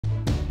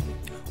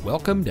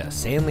Welcome to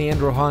San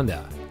Leandro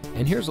Honda,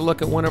 and here's a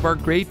look at one of our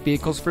great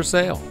vehicles for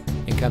sale.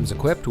 It comes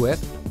equipped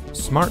with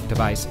smart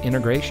device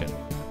integration,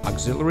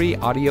 auxiliary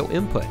audio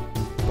input,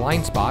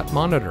 blind spot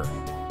monitor,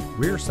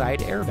 rear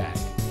side airbag,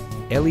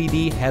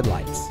 LED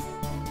headlights,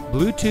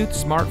 Bluetooth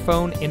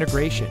smartphone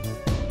integration,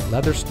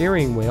 leather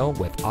steering wheel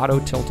with auto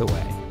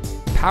tilt-away,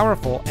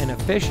 powerful and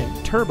efficient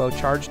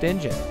turbocharged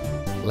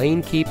engine,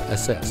 lane keep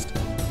assist,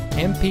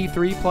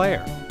 MP3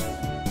 player.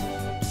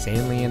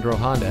 San Leandro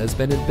Honda has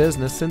been in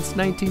business since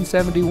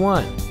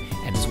 1971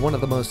 and is one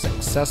of the most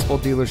successful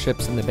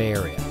dealerships in the Bay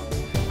Area.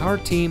 Our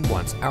team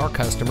wants our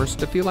customers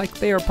to feel like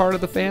they are part of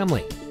the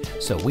family,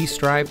 so we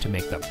strive to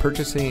make the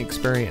purchasing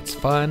experience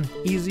fun,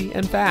 easy,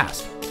 and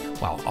fast,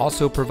 while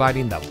also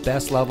providing the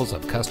best levels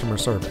of customer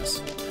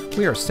service.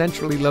 We are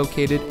centrally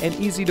located and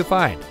easy to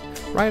find,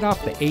 right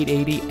off the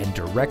 880 and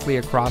directly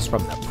across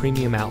from the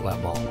Premium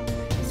Outlet Mall.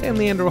 San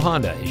Leandro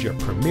Honda is your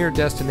premier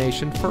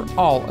destination for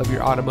all of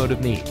your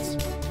automotive needs.